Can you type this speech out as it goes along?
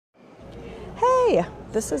Hey,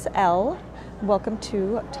 this is Elle. Welcome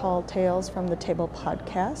to Tall Tales from the Table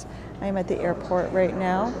podcast. I am at the airport right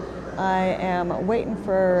now. I am waiting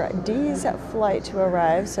for Dee's flight to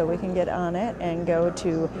arrive so we can get on it and go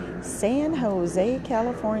to San Jose,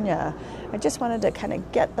 California. I just wanted to kind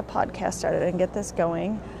of get the podcast started and get this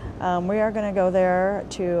going. We are going to go there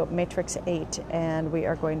to Matrix 8 and we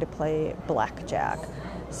are going to play blackjack.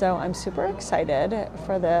 So I'm super excited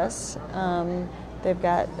for this. They've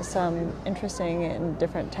got some interesting and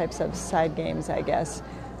different types of side games, I guess,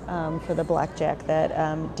 for the blackjack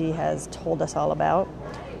that Dee has told us all about.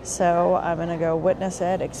 So I'm going to go witness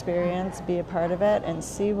it, experience, be a part of it, and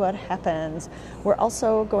see what happens. We're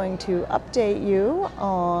also going to update you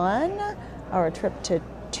on our trip to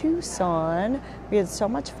Tucson. We had so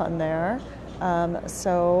much fun there.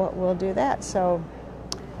 So we'll do that. So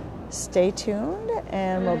stay tuned,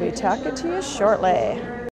 and we'll be talking to you shortly.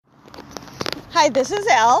 Hi, this is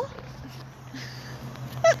Elle.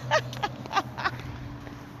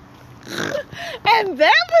 And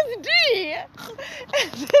that was Dee.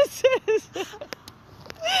 And this is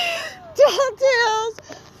Tall Tales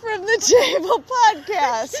from the Table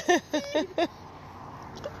podcast.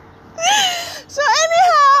 So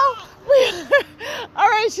anyhow, all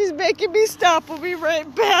right, she's making me stop. We'll be right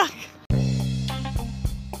back.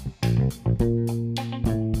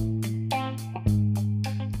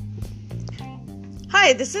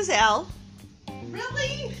 Hi, this is Elle.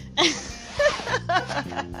 Really?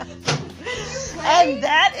 And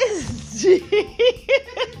that is Dee.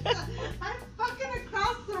 I'm fucking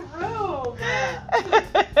across the room.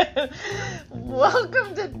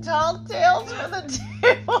 Welcome to Tall Tales for the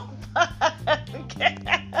Table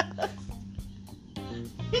podcast.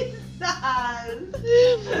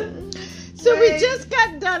 So we just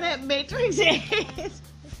got done at Matrix 8.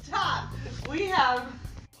 Stop. We have...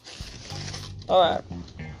 Alright.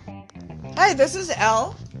 Hi, this is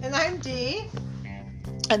Elle. And I'm Dee.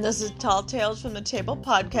 And this is Tall Tales from the Table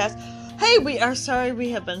podcast. Hey, we are sorry we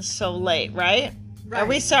have been so late, right? Are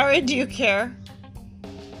we sorry? Do you care?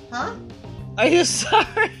 Huh? Are you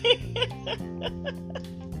sorry?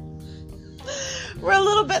 We're a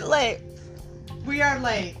little bit late. We are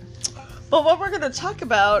late. But what we're going to talk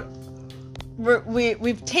about,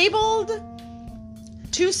 we've tabled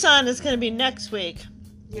Tucson is going to be next week.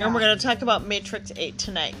 Yeah. And we're going to talk about Matrix 8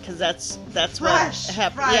 tonight, because that's Fresh, what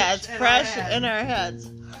happened. fresh Yeah, it's in fresh our in our heads.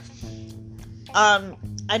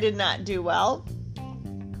 I did not do well.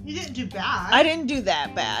 You didn't do bad. I didn't do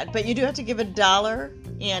that bad, but you do have to give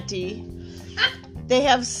 $1 ante. They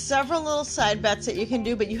have several little side bets that you can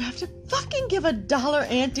do, but you have to fucking give $1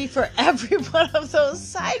 ante for every one of those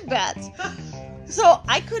side bets. So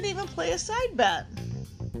I couldn't even play a side bet.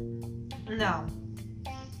 No.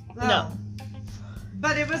 No.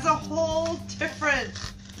 But it was a whole different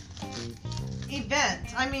event.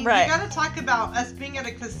 I mean, Right. You got to talk about us being at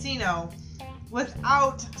a casino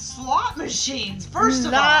without slot machines, first of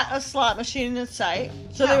all. Not a slot machine in sight.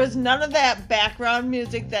 So No. there was none of that background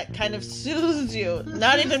music that kind of soothes you.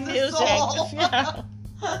 Not even The music. soul. Yeah.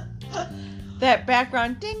 That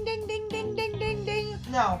background ding, ding, ding, ding, ding, ding, ding.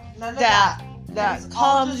 No, none of That It that was all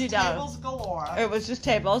calms just you down. Tables galore. It was just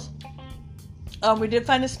tables. We did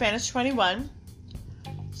find a Spanish 21.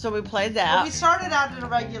 So we played that. Well, we started out at a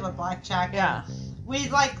regular blackjack. and Yeah. We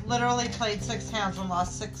literally played 6 hands and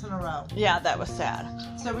lost 6 in a row. Yeah, that was sad.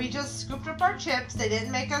 So we just scooped up our chips. They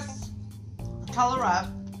didn't make us color up.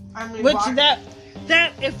 And we Which walked- that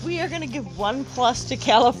if we are gonna give 1+ to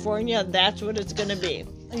California, that's what it's gonna be.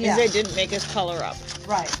 Because Yeah. they didn't make us color up.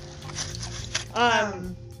 Right.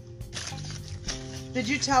 Did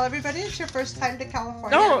you tell everybody it's your first time to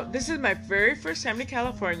California? No, this is my very first time to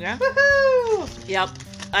California. Woohoo! Yep.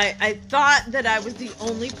 I thought that I was the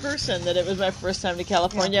only person that it was my first time to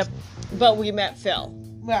California, but we met Phil.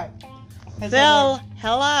 Right. Phil,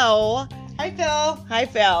 hello. Hi, Phil. Hi,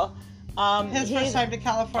 Phil. His he's- first time to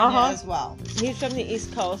California Uh-huh. as well. He's from the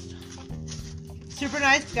East Coast. Super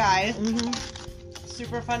nice guy. Mm-hmm.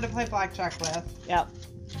 Super fun to play blackjack with. Yep.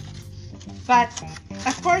 But,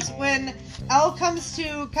 of course, when Elle comes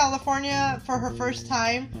to California for her first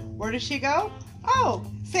time, where does she go? Oh,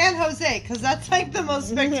 San Jose, because that's the most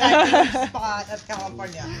spectacular spot of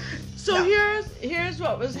California. So Yeah. here's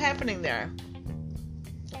what was happening there.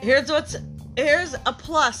 Here's a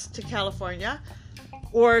plus to California,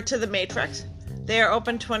 or to the Matrix. They are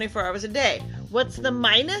open 24 hours a day. What's the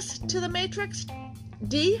minus to the Matrix,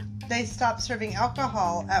 D? They stopped serving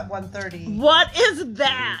alcohol at 1:30. What is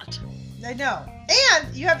that? I know.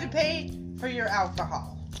 And you have to pay for your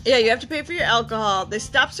alcohol. Yeah, you have to pay for your alcohol. They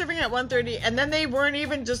stopped serving at 1:30, and then they weren't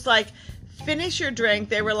even just finish your drink,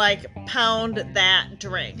 they were like, pound that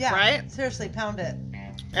drink, Yeah, right? seriously, pound it.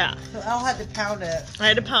 Yeah. So Elle had to pound it. I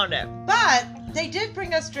had to pound it. But they did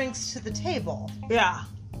bring us drinks to the table. Yeah.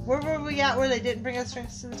 Where were we at where they didn't bring us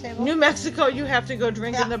drinks to the table? New Mexico, you have to go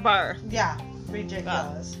drink in the bar. Yeah,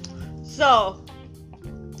 ridiculous. So,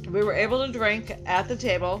 we were able to drink at the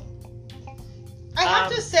table. I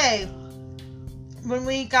have to say, when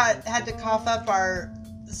we had to cough up our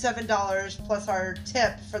 $7 plus our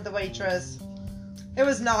tip for the waitress, it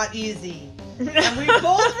was not easy. And we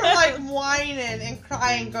both were like whining and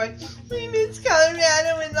crying, going, "We miss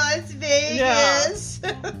Colorado and Las Vegas."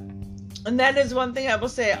 Yeah. And that is one thing I will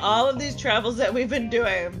say. All of these travels that we've been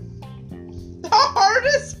doing, the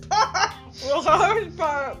hardest part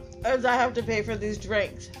is I have to pay for these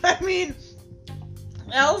drinks. I mean,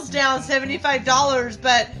 Elle's down $75,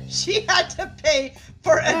 but she had to pay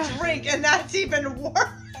for a drink, and that's even worse.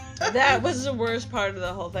 That was the worst part of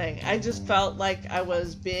the whole thing. I just felt like I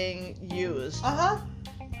was being used.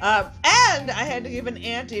 And I had to give an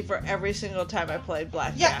ante for every single time I played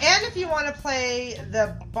blackjack. Yeah, and if you want to play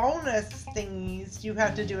the bonus thingies, you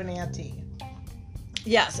have to do an ante.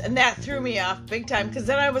 Yes, and that threw me off big time, because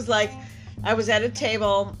then I was like, I was at a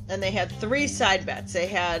table, and they had 3 side bets. They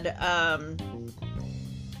had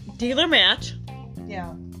dealer match.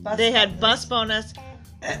 Yeah. They had bus bonus,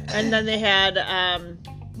 and then they had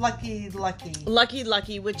Lucky,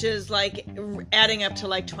 which is like adding up to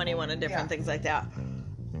like 21 and different things like that.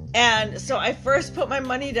 And so I first put my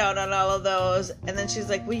money down on all of those, and then she's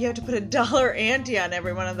like, well, you have to put $1 ante on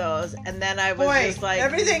every one of those. And then I was just like,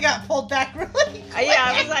 everything got pulled back really quick. Yeah,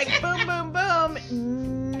 I was like, boom, boom,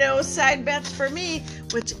 boom. No side bets for me,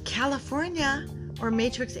 which California or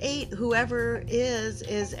Matrix 8, whoever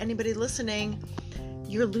is anybody listening,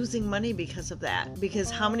 you're losing money because of that.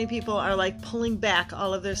 Because how many people are like pulling back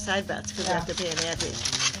all of their side bets because they have to pay an ante?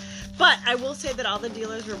 But I will say that all the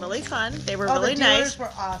dealers were really fun. They were really nice. The dealers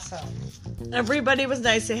were awesome. Everybody was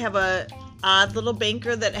nice. They have a odd little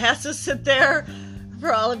banker that has to sit there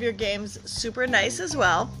for all of your games. Super nice as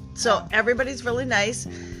well. So everybody's really nice.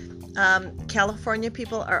 California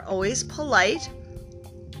people are always polite.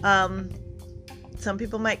 Some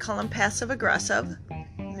people might call them passive aggressive.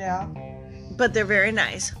 Yeah. But they're very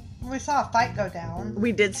nice. We saw a fight go down.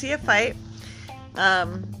 We did see a fight.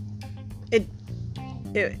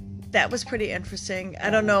 That was pretty interesting. I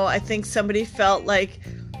don't know. I think somebody felt like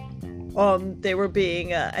they were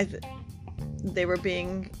being I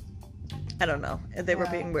don't know. They were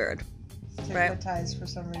being weird. Stigmatized for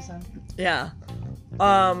some reason. Yeah.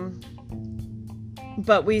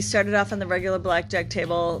 But we started off on the regular blackjack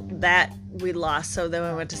table. That we lost, so then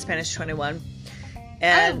we went to Spanish 21.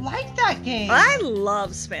 And I like that game. I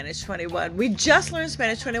love Spanish 21. We just learned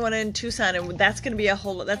Spanish 21 in Tucson, and that's going to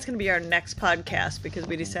be our next podcast, because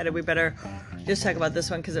we decided we better just talk about this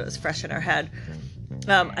one because it was fresh in our head.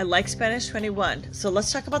 I like Spanish 21. So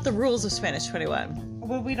let's talk about the rules of Spanish 21.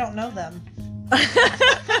 Well, we don't know them.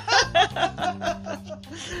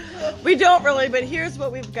 We don't really, but here's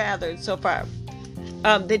what we've gathered so far.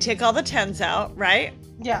 They take all the 10s out, right?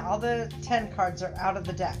 Yeah, all the 10 cards are out of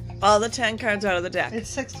the deck. All the 10 cards out of the deck. It's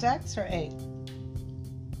 6 decks or 8?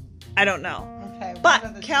 I don't know. Okay.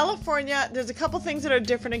 But California, there's a couple things that are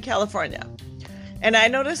different in California. And I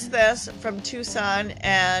noticed this from Tucson,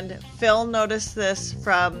 and Phil noticed this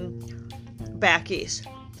from back east.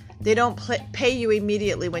 They don't pay you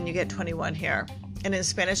immediately when you get 21 here. And in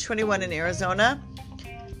Spanish 21 in Arizona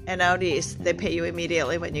and out east, they pay you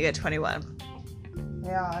immediately when you get 21.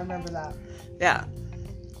 Yeah, I remember that. Yeah.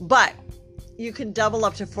 But you can double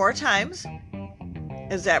up to 4 times.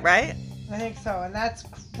 Is that right? I think so, and that's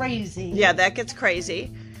crazy. Yeah, that gets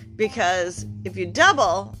crazy, because if you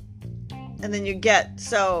double and then you get,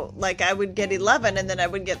 so like I would get 11 and then I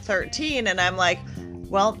would get 13, and I'm like,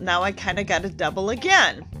 well, now I kind of got to double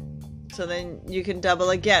again. So then you can double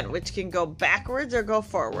again, which can go backwards or go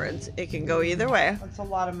forwards. It can go either way. That's a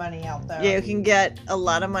lot of money out there. Yeah, you can get a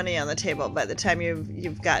lot of money on the table by the time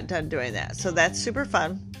you've got done doing that. So that's super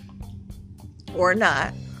fun. Or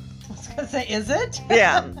not. I was gonna say, is it?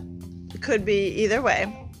 Yeah. It could be either way.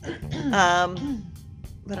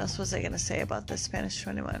 What else was I gonna say about the Spanish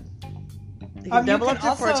 21? You can double up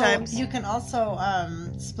to 4 times. You can also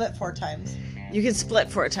split 4 times. You can split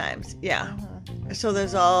 4 times. Yeah. Mm-hmm. So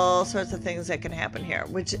there's all sorts of things that can happen here,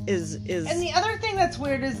 which is. And the other thing that's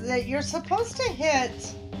weird is that you're supposed to hit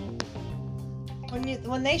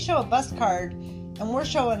when they show a bust card and we're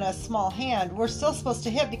showing a small hand. We're still supposed to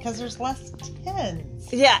hit because there's less 10s.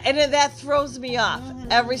 Yeah, and that throws me off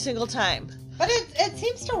every single time. But it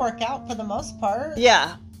seems to work out for the most part.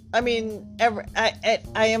 Yeah. I mean, I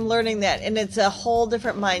am learning that, and it's a whole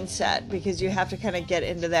different mindset because you have to kind of get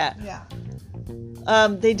into that. Yeah.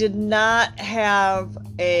 They did not have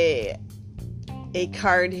a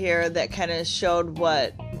card here that kind of showed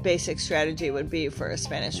what basic strategy would be for a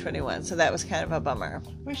Spanish 21, so that was kind of a bummer.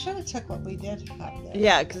 We should have took what we did have there.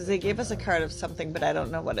 Yeah, because they gave us a card of something, but I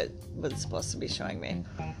don't know what it was supposed to be showing me.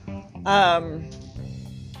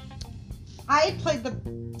 I played the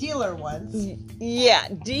dealer once. Yeah,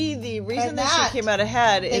 D, the reason that she came out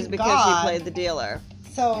ahead is because she played the dealer.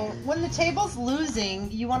 So when the table's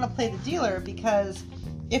losing, you want to play the dealer, because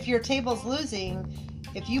if your table's losing,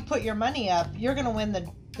 if you put your money up, you're going to win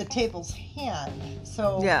the table's hand.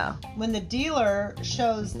 So yeah, when the dealer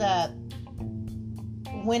shows that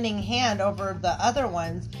winning hand over the other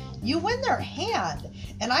ones, you win their hand.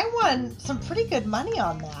 And I won some pretty good money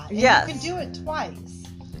on that. And yes. You can do it twice.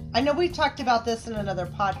 I know we talked about this in another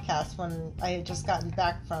podcast when I had just gotten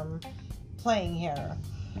back from playing here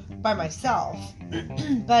by myself.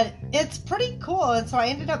 But it's pretty cool. And so I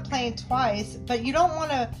ended up playing twice. But you don't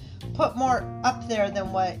want to put more up there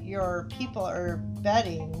than what your people are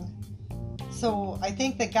betting. So I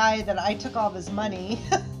think the guy that I took all of his money,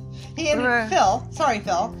 he ended Phil,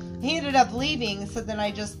 he ended up leaving, so then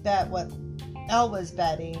I just bet what Elle was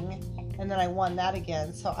betting, and then I won that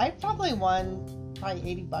again. So I probably won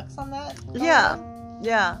 $80 on that. Yeah.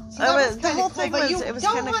 So that was the kind whole of cool, thing but was, you it was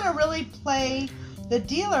don't kinda... want to really play the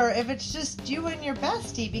dealer if it's just you and your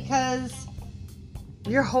bestie, because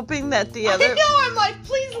you're hoping that the other... I know, I'm like,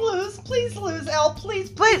 please lose, Elle,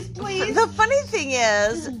 please. The funny thing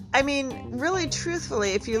is, I mean, really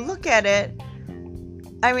truthfully, if you look at it,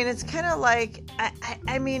 I mean, it's kind of like,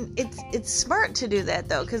 I mean, it's smart to do that,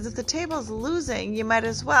 though, because if the table's losing, you might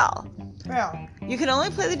as well. Yeah. You can only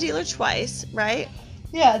play the dealer twice, right?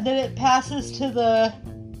 Yeah, then it passes to the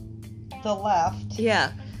left.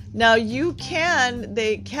 Yeah. Now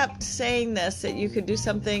they kept saying this, that you could do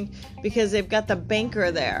something because they've got the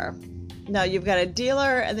banker there. Now you've got a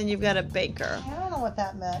dealer and then you've got a banker. I don't know what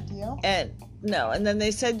that meant, do you? And then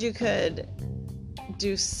they said you could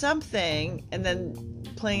do something and then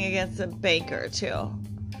playing against the banker too.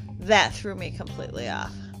 That threw me completely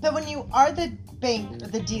off. But when you are the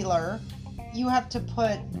dealer, you have to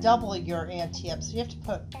put double your ante up, so you have to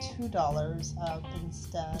put $2 up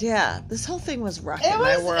instead. Yeah, this whole thing was rocking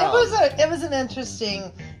my world. It was an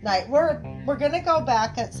interesting night. We're gonna go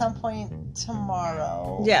back at some point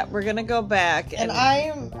tomorrow. Yeah, we're gonna go back, and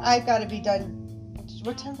I've got to be done.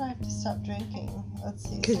 What time do I have to stop drinking? Let's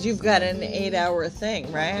see. Because you've got an 8-hour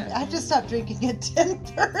thing, right? I have to stop drinking at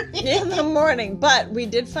 10:30 in the morning. But we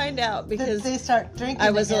did find out because they start drinking. I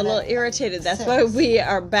was a little irritated. That's 6. why we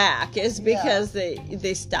are back. Is because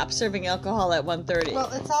they stopped serving alcohol at 1:30.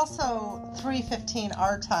 Well, it's also 3:15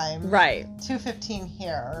 our time. Right. 2:15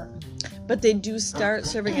 here. But they do start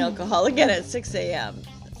serving alcohol again at 6 a.m.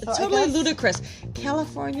 So totally ludicrous.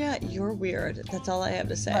 California, you're weird. That's all I have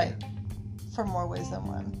to say. Right. For more ways than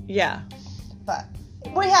one. Yeah. But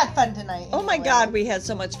we had fun tonight. Oh my God, we had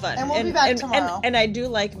so much fun. And we'll be back tomorrow. And I do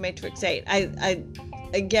like Matrix 8. I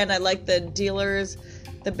like the dealers,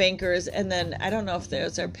 the bankers, and then I don't know if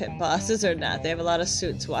those are pit bosses or not. They have a lot of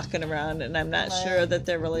suits walking around, and I'm not sure that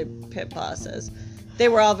they're really pit bosses. They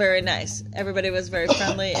were all very nice. Everybody was very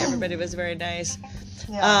friendly. Everybody was very nice.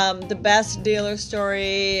 Yeah. The best dealer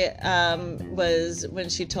story was when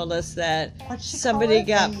she told us that somebody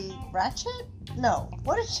got the ratchet. No,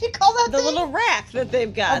 what did she call that? The thing? little rack that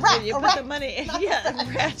they've got. Rack, you put the money in. Yeah, a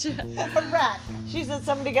ratchet. A rack. She said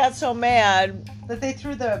somebody got so mad that they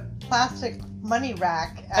threw the plastic money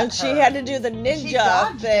rack at and her. she had to do the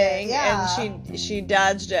ninja thing, yeah. and she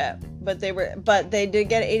dodged it. But they did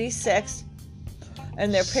get 86.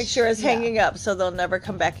 And their picture is hanging up, so they'll never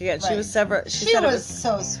come back again. Right. She was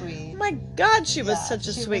so sweet. Oh my God, she was such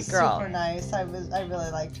a sweet girl. Super nice. I really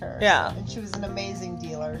liked her. Yeah. And she was an amazing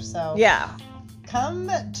dealer. So yeah. Come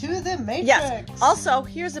to the Matrix. Yes. Also,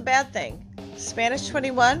 here's a bad thing. Spanish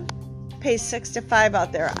 21 pays 6 to 5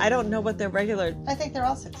 out there. I don't know what their regular. I think they're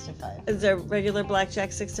all 6 to 5. Is their regular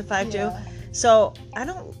blackjack 6 to 5 yeah. too? So I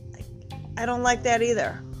don't like that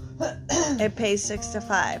either. It pays 6 to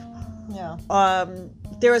 5. Yeah.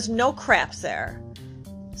 There is no craps there.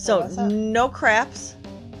 So no craps.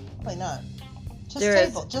 Probably not.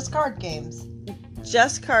 Just just card games.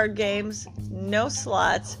 Just card games. No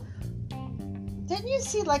slots. Didn't you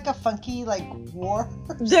see like a funky war?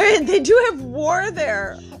 They do have war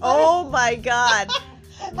there. Oh my God.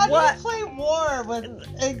 How do you play war with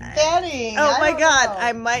betting? Oh my God. know.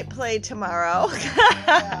 I might play tomorrow.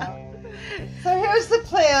 Yeah. So here's the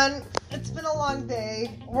plan. It's been a long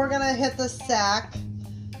day. We're going to hit the sack.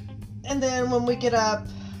 And then when we get up,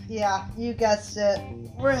 Yeah, you guessed it.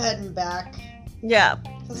 We're heading back. Yeah.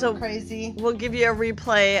 So crazy. We'll give you a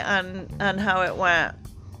replay on how it went.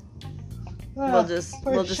 We'll just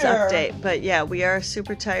update. But yeah, we are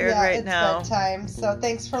super tired right now. It's bedtime. So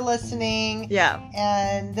thanks for listening. Yeah.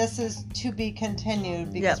 And this is to be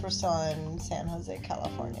continued because we're still in San Jose,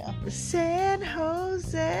 California. San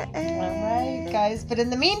Jose. All right, guys. But in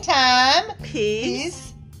the meantime,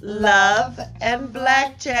 peace, love, and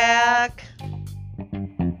blackjack.